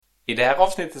I det här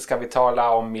avsnittet ska vi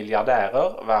tala om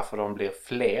miljardärer, varför de blir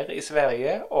fler i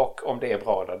Sverige och om det är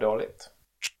bra eller dåligt.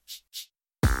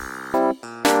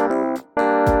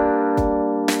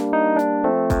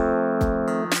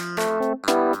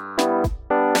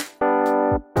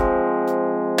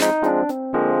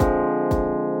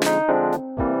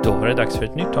 Då var det dags för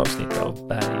ett nytt avsnitt av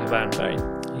Berg och Wernberg.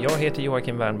 Jag heter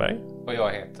Joakim Wernberg. Och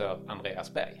jag heter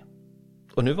Andreas Berg.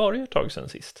 Och nu var det ju ett tag sedan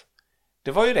sist.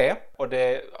 Det var ju det, och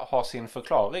det har sin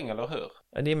förklaring, eller hur?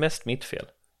 Det är mest mitt fel.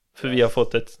 För vi har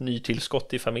fått ett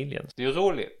nytillskott i familjen. Det är ju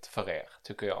roligt för er,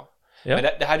 tycker jag. Ja. Men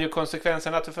det hade ju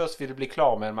konsekvensen att du först ville bli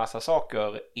klar med en massa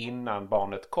saker innan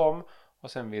barnet kom.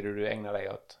 Och sen ville du ägna dig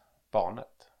åt barnet.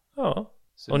 Ja,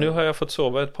 Så och nu har jag fått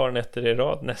sova ett par nätter i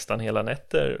rad, nästan hela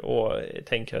nätter. Och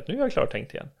tänker att nu är jag klart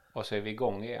tänkt igen. Och så är vi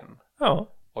igång igen. Ja.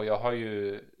 Och jag har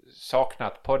ju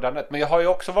saknat poddandet. Men jag har ju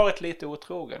också varit lite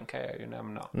otrogen, kan jag ju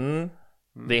nämna.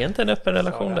 Det är inte en öppen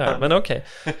relation det här, men okej.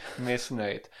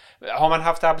 Missnöjd. Har man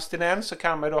haft abstinens så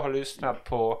kan man då ha lyssnat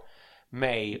på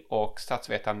mig och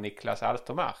statsvetaren Niklas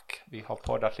Altermark. Vi har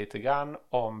poddat lite grann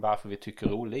om varför vi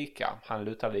tycker olika. Han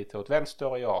lutar lite åt vänster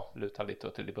och jag lutar lite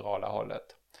åt det liberala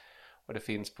hållet. Och det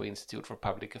finns på Institute for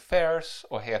Public Affairs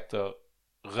och heter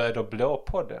Röd och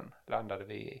blå-podden, landade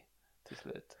vi i till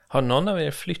slut. Har någon av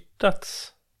er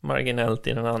flyttats marginellt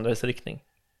i den andres riktning?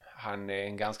 Han är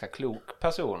en ganska klok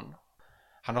person.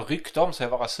 Han har rykte om sig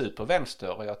att vara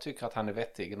supervänster och jag tycker att han är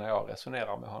vettig när jag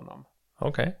resonerar med honom.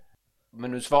 Okej.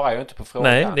 Men nu svarar jag inte på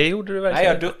frågan. Nej, det gjorde du verkligen.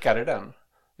 Nej, jag duckade den.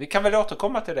 Vi kan väl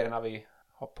återkomma till det när vi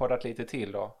har poddat lite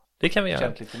till och Det kan vi göra.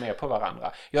 känt lite mer på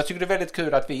varandra. Jag tycker det är väldigt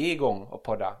kul att vi är igång och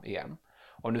podda igen.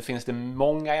 Och nu finns det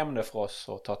många ämnen för oss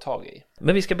att ta tag i.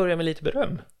 Men vi ska börja med lite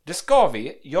beröm. Det ska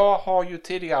vi. Jag har ju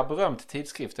tidigare berömt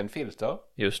tidskriften Filter.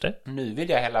 Just det. Nu vill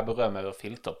jag hälla beröm över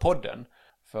Filterpodden.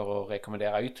 För att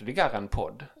rekommendera ytterligare en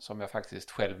podd som jag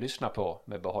faktiskt själv lyssnar på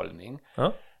med behållning.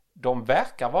 Ja. De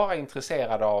verkar vara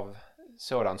intresserade av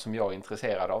sådant som jag är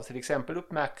intresserad av. Till exempel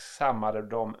uppmärksammade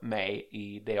de mig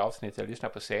i det avsnitt jag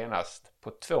lyssnade på senast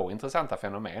på 2 intressanta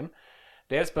fenomen.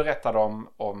 Dels berättar de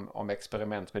om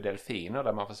experiment med delfiner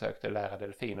där man försökte lära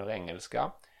delfiner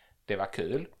engelska. Det var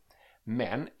kul.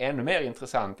 Men ännu mer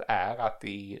intressant är att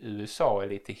i USA är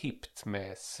lite hippt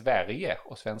med Sverige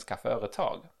och svenska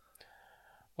företag.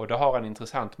 Och det har en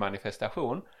intressant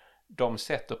manifestation. De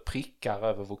sätter prickar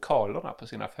över vokalerna på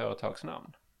sina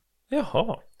företagsnamn.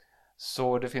 Jaha.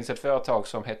 Så det finns ett företag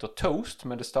som heter Toast,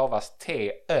 men det stavas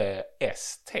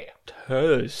T-Ö-S-T.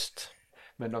 Toast.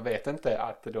 Men de vet inte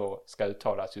att det då ska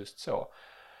uttalas just så.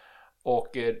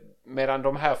 Och medan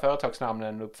de här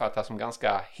företagsnamnen uppfattas som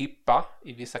ganska hippa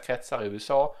i vissa kretsar i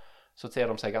USA, så ter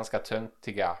de sig ganska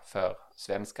töntiga för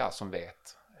svenskar som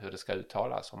vet hur det ska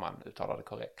uttalas om man uttalar det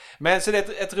korrekt. Men så det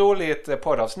är ett roligt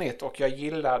poddavsnitt och jag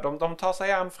gillar, de tar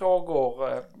sig an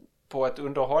frågor på ett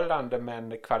underhållande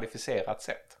men kvalificerat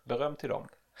sätt. Beröm till dem.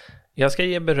 Jag ska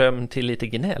ge beröm till lite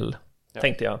gnäll,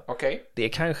 tänkte jag. Okej. Det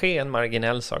kanske är en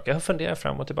marginell sak. Jag har funderat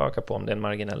fram och tillbaka på om det är en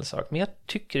marginell sak. Men jag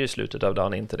tycker i slutet av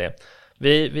dagen inte det.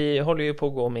 Vi håller ju på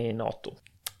att gå med i NATO.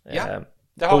 Ja,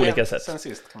 det har olika hänt sätt. sen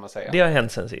sist kan man säga. Det har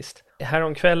hänt sen sist.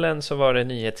 Häromkvällen så var det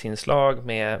nyhetsinslag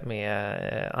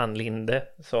med Ann Linde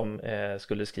som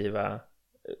skulle skriva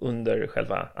under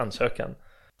själva ansökan.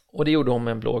 Och det gjorde hon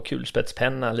med en blå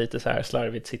kulspetspenna, lite så här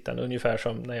slarvigt sittande, ungefär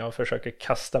som när jag försöker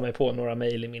kasta mig på några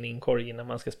mejl i min inkorg innan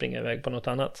man ska springa iväg på något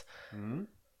annat.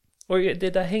 Och det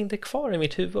där hängde kvar i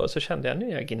mitt huvud och så kände jag, nu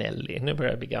är jag gnällig, nu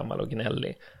börjar jag bli gammal och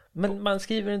gnällig. Men man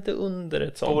skriver inte under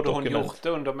ett sånt dokument. Borde hon dokument. gjort det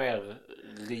under mer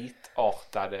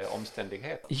ritartade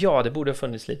omständigheter? Ja, det borde ha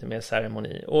funnits lite mer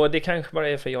ceremoni. Och det kanske bara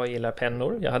är för jag gillar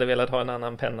pennor. Jag hade velat ha en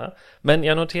annan penna. Men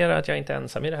jag noterar att jag inte är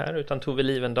ensam i det här. Utan Tove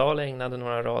Livendal ägnade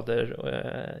några rader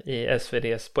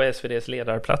på SVDs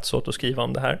ledarplats åt att skriva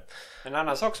om det här. En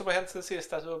annan sak som har hänt sen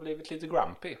sist är att du har blivit lite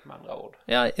grumpy med andra ord.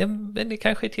 Ja, men det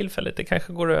kanske är tillfället. Det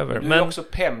kanske går över. Du är också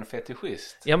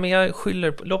pennfetischist. Ja, men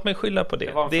låt mig skylla på det.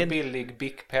 Det var en för billig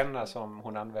Bic-penna som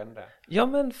hon använde. Ja,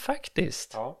 men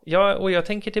faktiskt. Ja. Och jag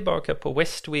tänker tillbaka på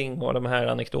West Wing och de här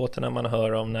anekdoterna man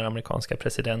hör om när amerikanska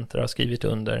presidenter har skrivit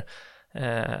under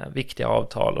viktiga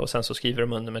avtal och sen så skriver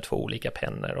de under med 2 olika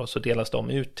pennor och så delas de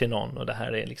ut till någon och det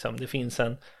här är liksom, det finns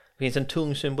en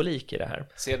tung symbolik i det här.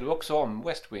 Ser du också om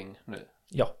West Wing nu?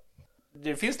 Ja.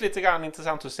 Det finns lite grann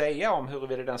intressant att säga om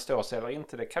huruvida den står sig eller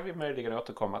inte. Det kan vi möjligen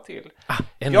återkomma till.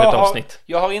 Ännu ett avsnitt.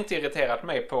 Jag har inte irriterat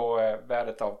mig på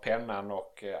värdet av pennan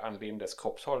och Ann Lindes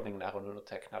kroppshållning när hon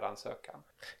undertecknade ansökan.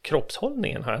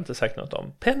 Kroppshållningen har jag inte sagt något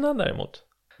om. Pennan däremot.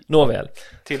 Nåväl.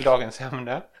 Till dagens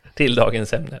ämne. Till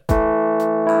dagens ämne.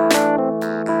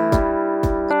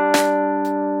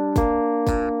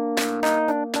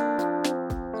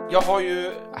 Jag har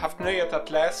ju haft nöjet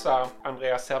att läsa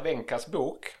Andreas Cervenkas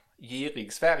bok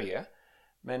Girig Sverige.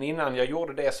 Men innan jag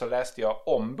gjorde det så läste jag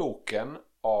om boken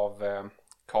av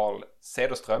Carl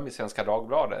Cederström i Svenska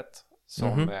Dagbladet.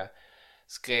 Som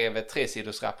skrev ett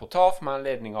 3-sidors rapportage med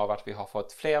anledning av att vi har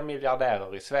fått fler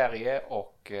miljardärer i Sverige.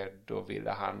 Och då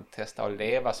ville han testa att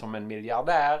leva som en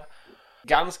miljardär.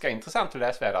 Ganska intressant och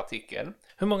läsvärd artikel.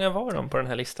 Hur många var de på den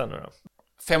här listan nu då?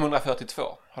 542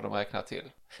 har de räknat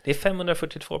till. Det är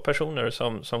 542 personer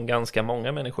som ganska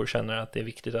många människor känner att det är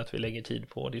viktigt att vi lägger tid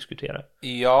på att diskutera.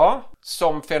 Ja,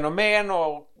 som fenomen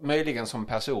och möjligen som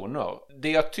personer.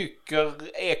 Det jag tycker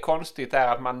är konstigt är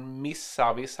att man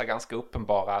missar vissa ganska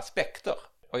uppenbara aspekter.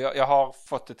 Och jag har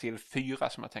fått det till 4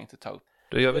 som jag tänkte ta upp.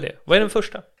 Då gör vi det. Vad är den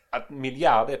första? Att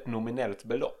miljard är ett nominellt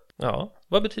belopp. Ja,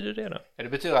 vad betyder det då? Det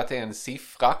betyder att det är en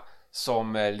siffra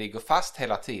som ligger fast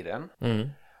hela tiden.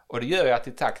 Och det gör ju att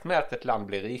i takt med att ett land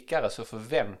blir rikare så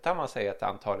förväntar man sig att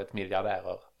antalet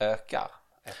miljardärer ökar.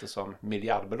 Eftersom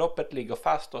miljardbeloppet ligger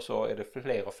fast och så är det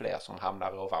fler och fler som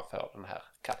hamnar ovanför den här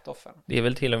cut-offen. Det är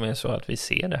väl till och med så att vi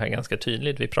ser det här ganska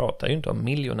tydligt. Vi pratar ju inte om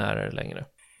miljonärer längre.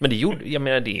 Men det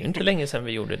är ju inte länge sedan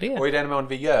vi gjorde det. Och i den mån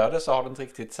vi gör det så har det inte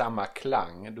riktigt samma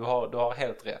klang. Du har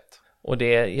helt rätt. Och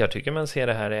jag tycker man ser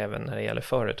det här även när det gäller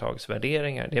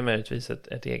företagsvärderingar. Det är möjligtvis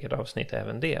ett eget avsnitt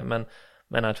även det.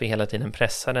 Men att vi hela tiden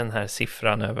pressar den här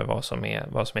siffran över vad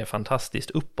som är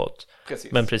fantastiskt uppåt.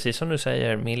 Precis. Men precis som du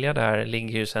säger, miljardär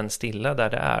ligger ju sen stilla där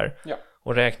det är. Ja.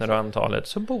 Och räknar du antalet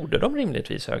så borde de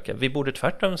rimligtvis öka. Vi borde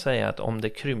tvärtom säga att om det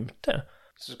krympte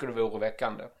så skulle det vara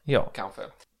oroväckande. Ja. Kanske.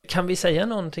 Kan vi säga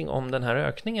någonting om den här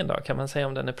ökningen då? Kan man säga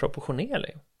om den är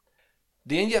proportionerlig?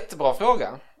 Det är en jättebra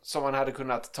fråga som man hade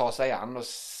kunnat ta sig an och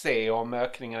se om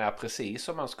ökningen är precis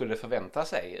som man skulle förvänta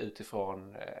sig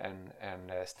utifrån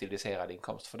en stiliserad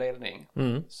inkomstfördelning.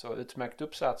 Så utmärkt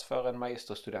uppsats för en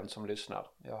magisterstudent som lyssnar.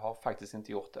 Jag har faktiskt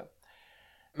inte gjort det.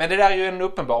 Men det där är ju en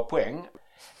uppenbar poäng.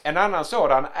 En annan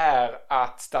sådan är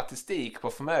att statistik på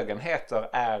förmögenheter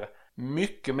är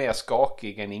mycket mer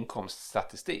skakig än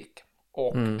inkomststatistik.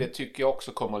 Och det tycker jag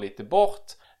också kommer lite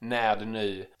bort när det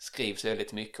nu skrivs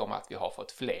väldigt mycket om att vi har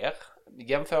fått fler.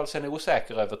 Jämförelsen är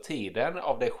osäker över tiden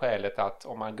av det skälet att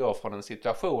om man går från en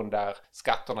situation där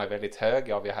skatterna är väldigt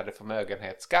höga och vi hade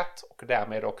förmögenhetsskatt och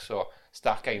därmed också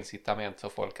starka incitament för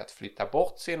folk att flytta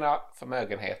bort sina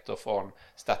förmögenheter från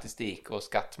statistik och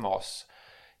skattmas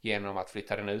genom att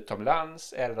flytta den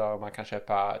utomlands, eller man kan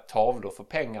köpa tavlor för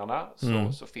pengarna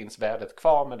så finns värdet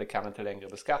kvar men det kan inte längre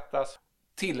beskattas.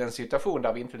 Till en situation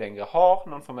där vi inte längre har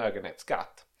någon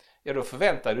förmögenhetsskatt, ja då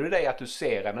förväntar du dig att du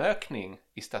ser en ökning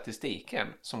i statistiken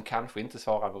som kanske inte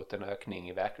svarar mot en ökning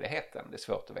i verkligheten. Det är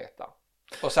svårt att veta.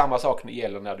 Och samma sak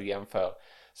gäller när du jämför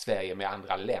Sverige med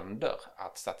andra länder,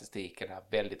 att statistiken är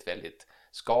väldigt, väldigt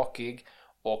skakig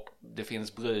och det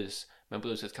finns brus, men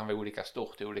bruset kan vara olika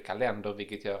stort i olika länder,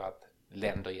 vilket gör att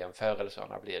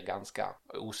länderjämförelserna blir ganska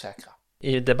osäkra.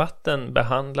 I debatten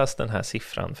behandlas den här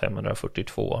siffran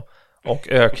 542 och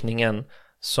ökningen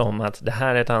som att det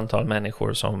här är ett antal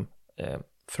människor som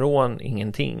från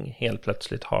ingenting helt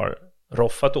plötsligt har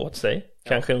roffat åt sig,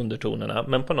 kanske undertonerna,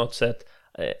 men på något sätt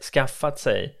skaffat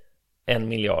sig 1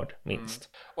 miljard minst.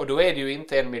 Och då är det ju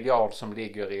inte 1 miljard som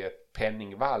ligger i ett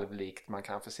penningvalv likt man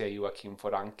kan få se Joakim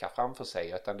von Anka framför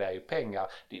sig, utan det är ju pengar,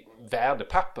 det är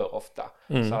värdepapper ofta.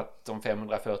 Så att de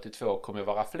 542 kommer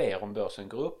vara fler om börsen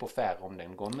går upp och färre om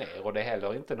den går ner. Och det är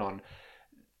heller inte någon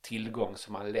tillgång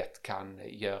som man lätt kan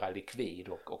göra likvid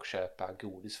och köpa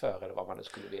godis för eller vad man nu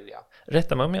skulle vilja.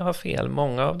 Rätta mig om jag har fel.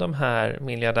 Många av de här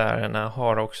miljardärerna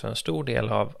har också en stor del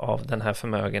av den här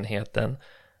förmögenheten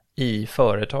i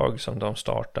företag som de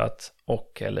startat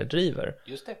och eller driver.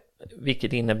 Just det.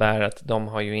 Vilket innebär att de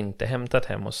har ju inte hämtat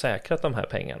hem och säkrat de här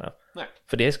pengarna. Nej.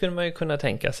 För det skulle man ju kunna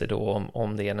tänka sig då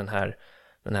om det är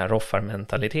den här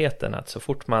roffarmentaliteten, att så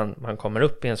fort man kommer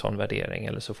upp i en sån värdering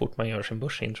eller så fort man gör sin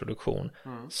börsintroduktion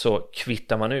så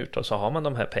kvittar man ut och så har man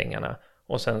de här pengarna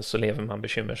och sen så lever man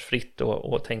bekymmersfritt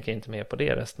och tänker inte mer på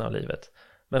det resten av livet.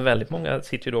 Men väldigt många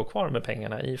sitter ju då kvar med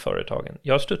pengarna i företagen.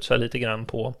 Jag studsar lite grann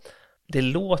på, det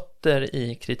låter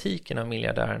i kritiken av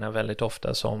miljardärerna väldigt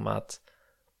ofta som att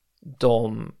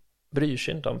de bryr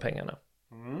sig inte om pengarna.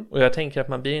 Och jag tänker att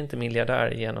man blir inte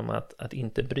miljardär genom att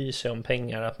inte bry sig om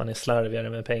pengar, att man är slarvigare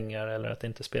med pengar eller att det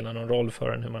inte spelar någon roll för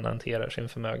en hur man hanterar sin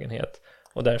förmögenhet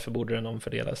och därför borde den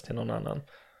omfördelas till någon annan.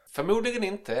 Förmodligen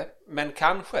inte, men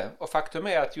kanske. Och faktum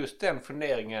är att just den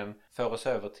funderingen för oss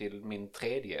över till min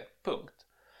tredje punkt.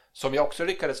 Som jag också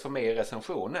lyckades få med i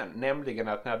recensionen, nämligen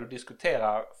att när du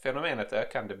diskuterar fenomenet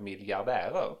ökande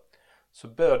miljardärer så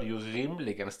bör du ju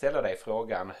rimligen ställa dig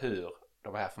frågan hur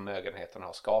de här förmögenheterna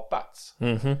har skapats.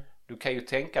 Du kan ju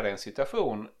tänka dig en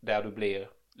situation där du blir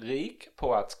rik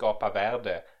på att skapa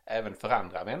värde även för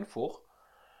andra människor.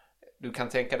 Du kan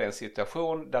tänka dig en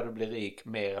situation där du blir rik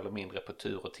mer eller mindre på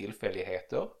tur och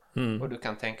tillfälligheter. Och du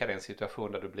kan tänka dig en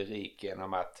situation där du blir rik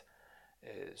genom att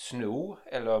sno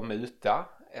eller muta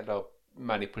eller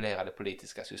manipulera det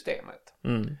politiska systemet.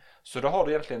 Så då har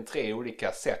du egentligen 3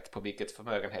 olika sätt på vilket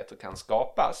förmögenheter kan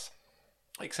skapas.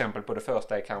 Exempel på det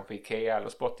första är kanske Ikea eller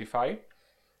Spotify.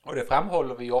 Och det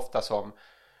framhåller vi ofta som,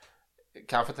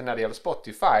 kanske inte när det gäller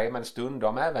Spotify, men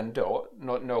stundom även då,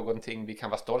 någonting vi kan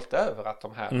vara stolta över, att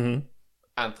de här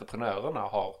entreprenörerna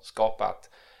har skapat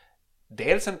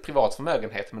dels en privat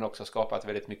förmögenhet, men också skapat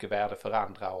väldigt mycket värde för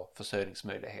andra och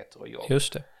försörjningsmöjligheter och jobb.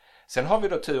 Just det. Sen har vi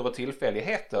då tur och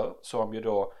tillfälligheter, som ju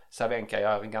då Cervenka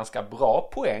gör en ganska bra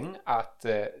poäng, att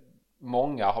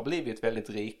många har blivit väldigt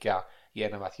rika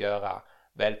genom att göra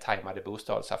vältajmade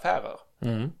bostadsaffärer.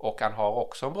 Och han har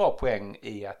också en bra poäng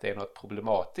i att det är något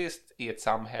problematiskt i ett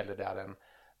samhälle där den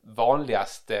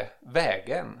vanligaste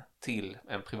vägen till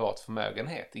en privat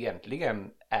förmögenhet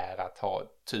egentligen är att ha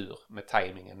tur med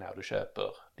tajmingen när du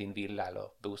köper din villa eller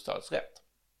bostadsrätt.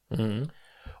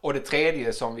 Och det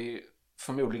tredje som vi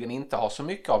förmodligen inte har så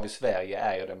mycket av i Sverige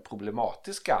är ju den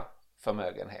problematiska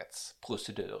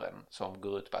förmögenhetsproceduren, som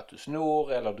går ut på att du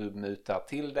snor eller du mutar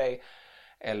till dig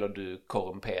eller du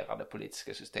korrumperar det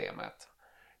politiska systemet.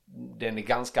 Den är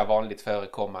ganska vanligt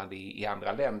förekommande i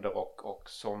andra länder, och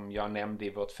som jag nämnde i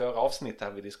vårt förra avsnitt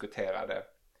där vi diskuterade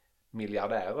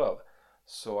miljardärer,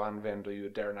 så använder ju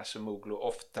Darren Acemoglu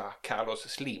ofta Carlos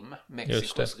Slim,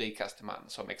 Mexikos rikaste man,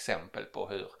 som exempel på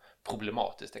hur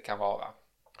problematiskt det kan vara.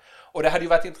 Och det hade ju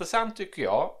varit intressant, tycker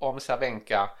jag, om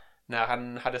Cervenka, när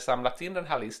han hade samlat in den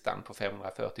här listan på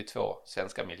 542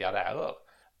 svenska miljardärer,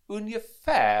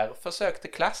 ungefär försökte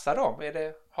klassa dem.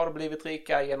 Har de blivit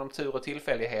rika genom tur och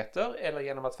tillfälligheter, eller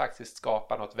genom att faktiskt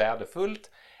skapa något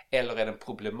värdefullt, eller är det en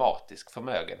problematisk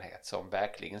förmögenhet som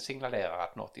verkligen signalerar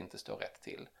att något inte står rätt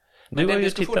till? Men den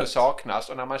diskussionen saknas,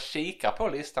 och när man kikar på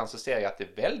listan så ser jag att det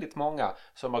är väldigt många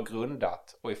som har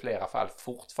grundat och i flera fall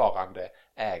fortfarande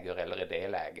äger eller är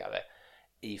delägare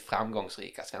i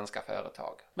framgångsrika svenska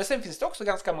företag. Men sen finns det också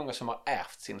ganska många som har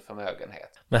ärvt sin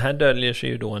förmögenhet. Men här döljer sig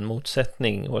ju då en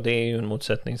motsättning, och det är ju en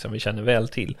motsättning som vi känner väl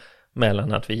till,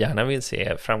 mellan att vi gärna vill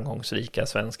se framgångsrika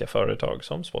svenska företag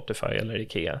som Spotify eller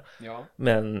Ikea. Ja.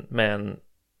 Men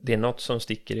det är något som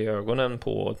sticker i ögonen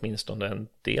på åtminstone en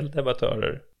del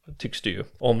debattörer, tycks det ju,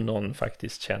 om någon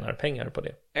faktiskt tjänar pengar på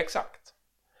det. Exakt.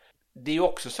 Det är ju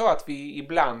också så att vi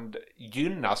ibland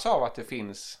gynnas av att det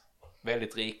finns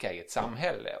väldigt rika i ett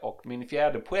samhälle. Och min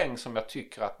fjärde poäng som jag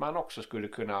tycker att man också skulle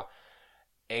kunna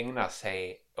ägna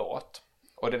sig åt,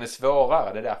 och den är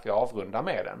svårare, det är därför jag avrundar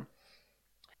med den.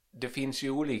 Det finns ju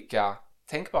olika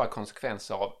tänkbara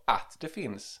konsekvenser av att det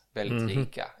finns väldigt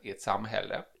rika i ett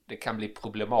samhälle. Det kan bli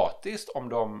problematiskt om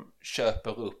de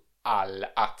köper upp all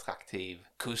attraktiv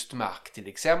kustmark till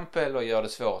exempel och gör det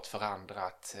svårt för andra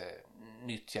att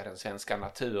nyttja den svenska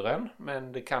naturen.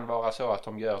 Men det kan vara så att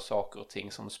de gör saker och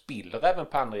ting som spiller även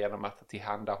på andra genom att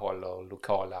tillhandahåller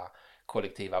lokala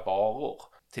kollektiva varor.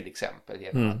 Till exempel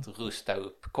genom att rusta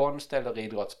upp konst eller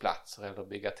idrottsplatser eller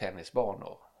bygga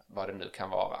tennisbanor, vad det nu kan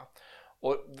vara.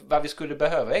 Och vad vi skulle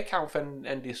behöva är kanske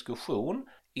en diskussion,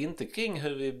 inte kring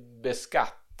hur vi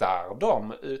beskattar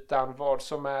dem, utan vad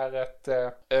som är ett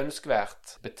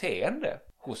önskvärt beteende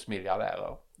hos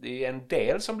miljardärer. Det är en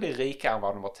del som blir rikare än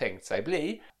vad de har tänkt sig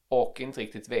bli och inte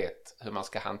riktigt vet hur man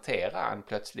ska hantera en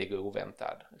plötslig och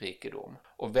oväntad rikedom.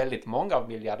 Och väldigt många av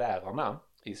miljardärerna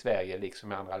i Sverige,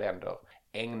 liksom i andra länder,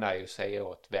 ägnar ju sig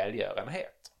åt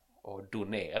välgörenhet och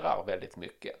donerar väldigt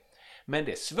mycket. Men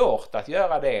det är svårt att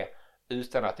göra det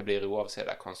utan att det blir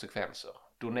oavsedda konsekvenser.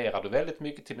 Donerar du väldigt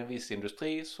mycket till en viss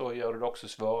industri så gör det också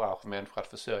svårare för människor att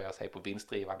försörja sig på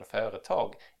vinstdrivande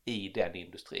företag i den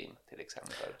industrin till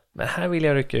exempel. Men här vill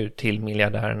jag rycka ut till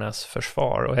miljardärernas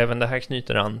försvar, och även det här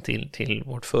knyter an till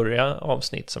vårt förra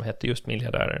avsnitt som hette just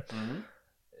miljardärer.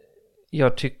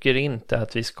 Jag tycker inte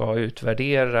att vi ska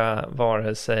utvärdera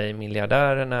vare sig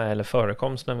miljardärerna eller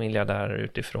förekomsten av miljardärer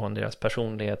utifrån deras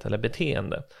personlighet eller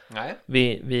beteende. Nej.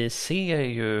 Vi ser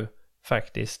ju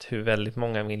faktiskt hur väldigt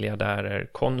många miljardärer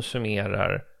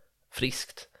konsumerar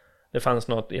friskt. Det fanns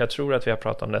något, jag tror att vi har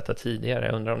pratat om detta tidigare,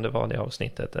 jag undrar om det var det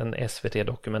avsnittet, en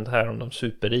SVT-dokumentär om de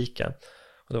superrika.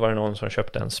 Och då var det någon som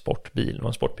köpte en sportbil, och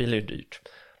en sportbil är ju dyrt.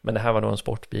 Men det här var då en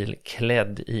sportbil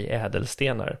klädd i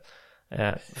ädelstenar.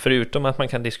 Förutom att man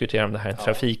kan diskutera om det här är en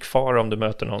trafikfara om du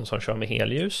möter någon som kör med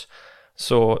helljus,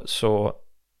 så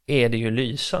är det ju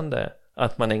lysande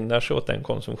att man ägnar sig åt den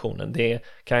konsumtionen. Det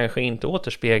kanske inte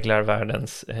återspeglar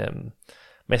världens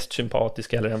mest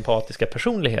sympatiska eller empatiska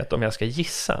personlighet, om jag ska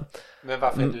gissa. Men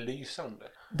varför är det lysande?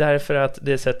 Därför att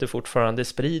det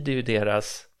sprider ju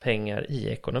deras pengar i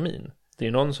ekonomin. Det är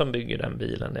ju någon som bygger den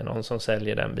bilen, det är någon som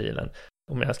säljer den bilen.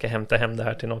 Om jag ska hämta hem det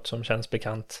här till något som känns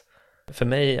bekant för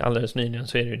mig alldeles nyligen,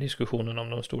 så är det ju diskussionen om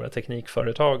de stora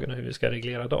teknikföretagen och hur vi ska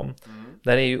reglera dem.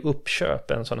 Där är ju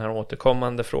uppköp en sån här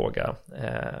återkommande fråga.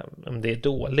 Om det är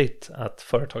dåligt att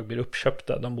företag blir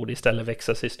uppköpta, de borde istället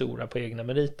växa sig stora på egna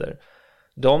meriter.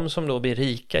 De som då blir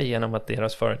rika genom att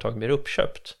deras företag blir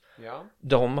uppköpt,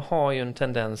 de har ju en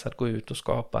tendens att gå ut och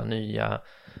skapa nya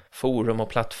forum och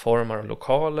plattformar och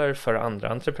lokaler för andra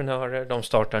entreprenörer. De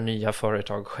startar nya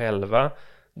företag själva.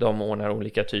 De ordnar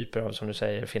olika typer av, som du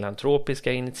säger,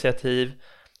 filantropiska initiativ.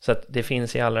 Så att det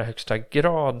finns i allra högsta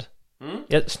grad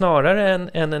snarare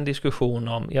än en diskussion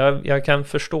om, jag kan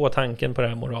förstå tanken på det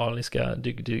här moraliska,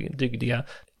 dygdiga,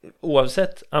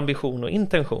 oavsett ambition och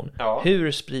intention.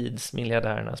 Hur sprids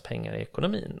miljardärernas pengar i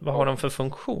ekonomin? Vad har de för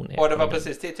funktion i ekonomin? Och det var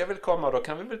precis dit jag vill komma. Då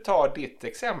kan vi väl ta ditt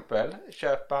exempel.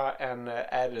 Köpa en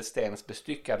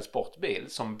ädelstensbestyckad sportbil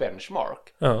som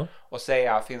benchmark. Och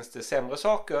säga, finns det sämre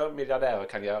saker miljardärer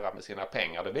kan göra med sina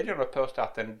pengar? Då vill jag nog påstå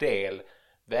att en del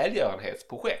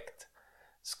välgörenhetsprojekt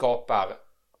skapar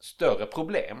större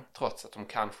problem, trots att de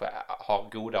kanske har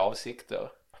goda avsikter.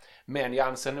 Men jag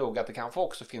anser nog att det kanske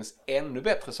också finns ännu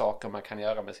bättre saker man kan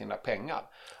göra med sina pengar.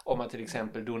 Om man till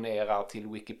exempel donerar till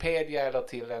Wikipedia eller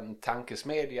till en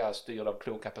tankesmedja styrd av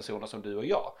kloka personer som du och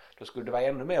jag. Då skulle det vara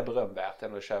ännu mer berömvärt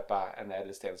än att köpa en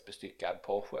ädelstensbestyckad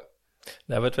Porsche.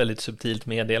 Det här var ett väldigt subtilt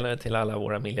meddelande till alla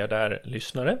våra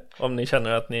miljardärlyssnare. Om ni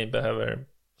känner att ni behöver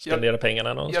spendera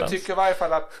pengarna någonstans. Jag tycker i varje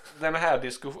fall att den här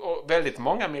diskussionen, väldigt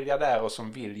många miljardärer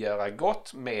som vill göra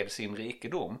gott med sin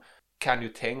rikedom kan ju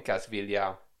tänkas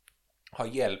vilja ha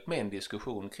hjälp med en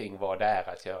diskussion kring vad det är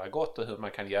att göra gott och hur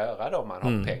man kan göra det om man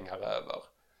har pengar över.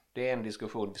 Det är en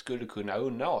diskussion vi skulle kunna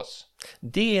unna oss.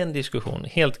 Det är en diskussion,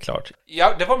 helt klart.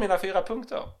 Ja, det var mina 4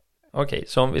 punkter. Okej,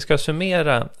 så om vi ska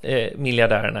summera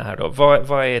miljardärerna här då.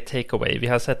 Vad är takeaway? Vi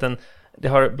har sett det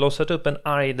har blossat upp en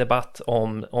arg debatt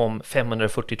om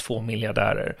 542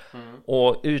 miljardärer.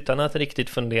 Och utan att riktigt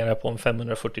fundera på om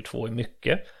 542 är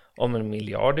mycket, om 1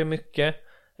 miljard är mycket,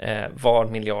 var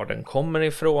miljarden kommer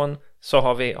ifrån, så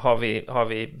har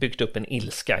vi byggt upp en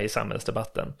ilska i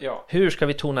samhällsdebatten. Hur ska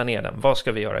vi tona ner den? Vad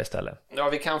ska vi göra istället? Ja,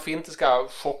 vi kanske inte ska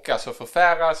chockas och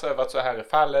förfäras över att så här är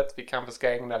fallet. Vi kanske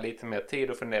ska ägna lite mer tid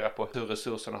och fundera på hur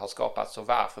resurserna har skapats och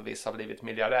varför vissa har blivit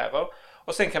miljardärer.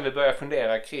 Och sen kan vi börja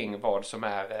fundera kring vad som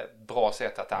är ett bra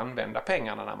sätt att använda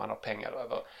pengarna när man har pengar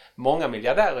över. Många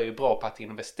miljardärer är ju bra på att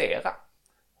investera.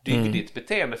 Dygdigt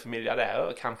beteende för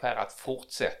miljardärer kanske är att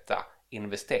fortsätta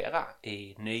investera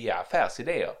i nya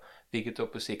affärsidéer, vilket då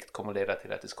på sikt kommer leda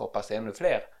till att det skapas ännu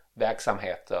fler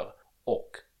verksamheter och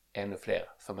ännu fler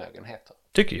förmögenheter.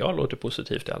 Tycker jag låter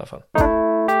positivt i alla fall.